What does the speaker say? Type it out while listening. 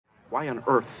Why on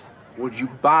earth would you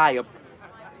buy a...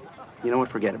 You know what?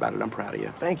 Forget about it. I'm proud of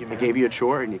you. Thank you, man. I gave you a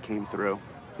chore and you came through.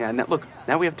 Yeah, and look,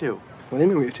 now we have two. What do you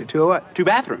mean we have two? Two of what? Two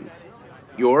bathrooms.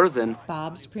 Yours and...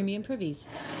 Bob's Premium Privies.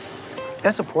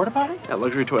 That's a porta potty? that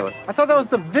luxury toilet. I thought that was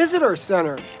the visitor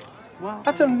center. Well...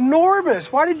 That's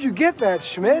enormous. Why did you get that,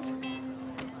 Schmidt?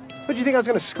 What, you think I was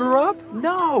gonna screw up?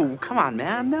 No, come on,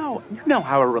 man, no. You know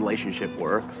how a relationship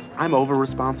works. I'm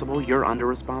over-responsible, you're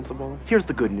under-responsible. Here's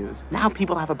the good news. Now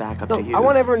people have a backup to use. I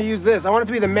want everyone to use this. I want it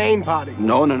to be the main potty.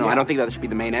 No, Yeah. I don't think that should be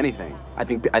the main anything. I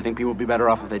think people would be better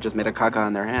off if they just made a caca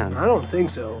in their hand. I don't think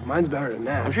so. Mine's better than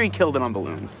that. I'm sure you killed it on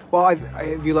balloons. Well,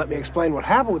 if you let me explain what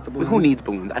happened with the balloons. Who needs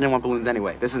balloons? I didn't want balloons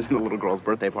anyway. This isn't a little girl's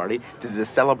birthday party. This is a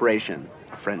celebration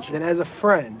of friendship. Then as a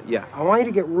friend, Yeah. I want you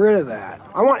to get rid of that.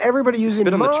 I want everybody using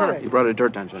Spit on mine. the turf. You brought a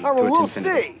dirt dungeon. Oh, well, to a we'll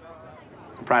infinity. see.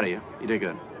 I'm proud of you. You did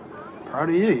good. Proud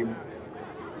of you. You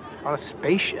brought a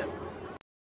spaceship.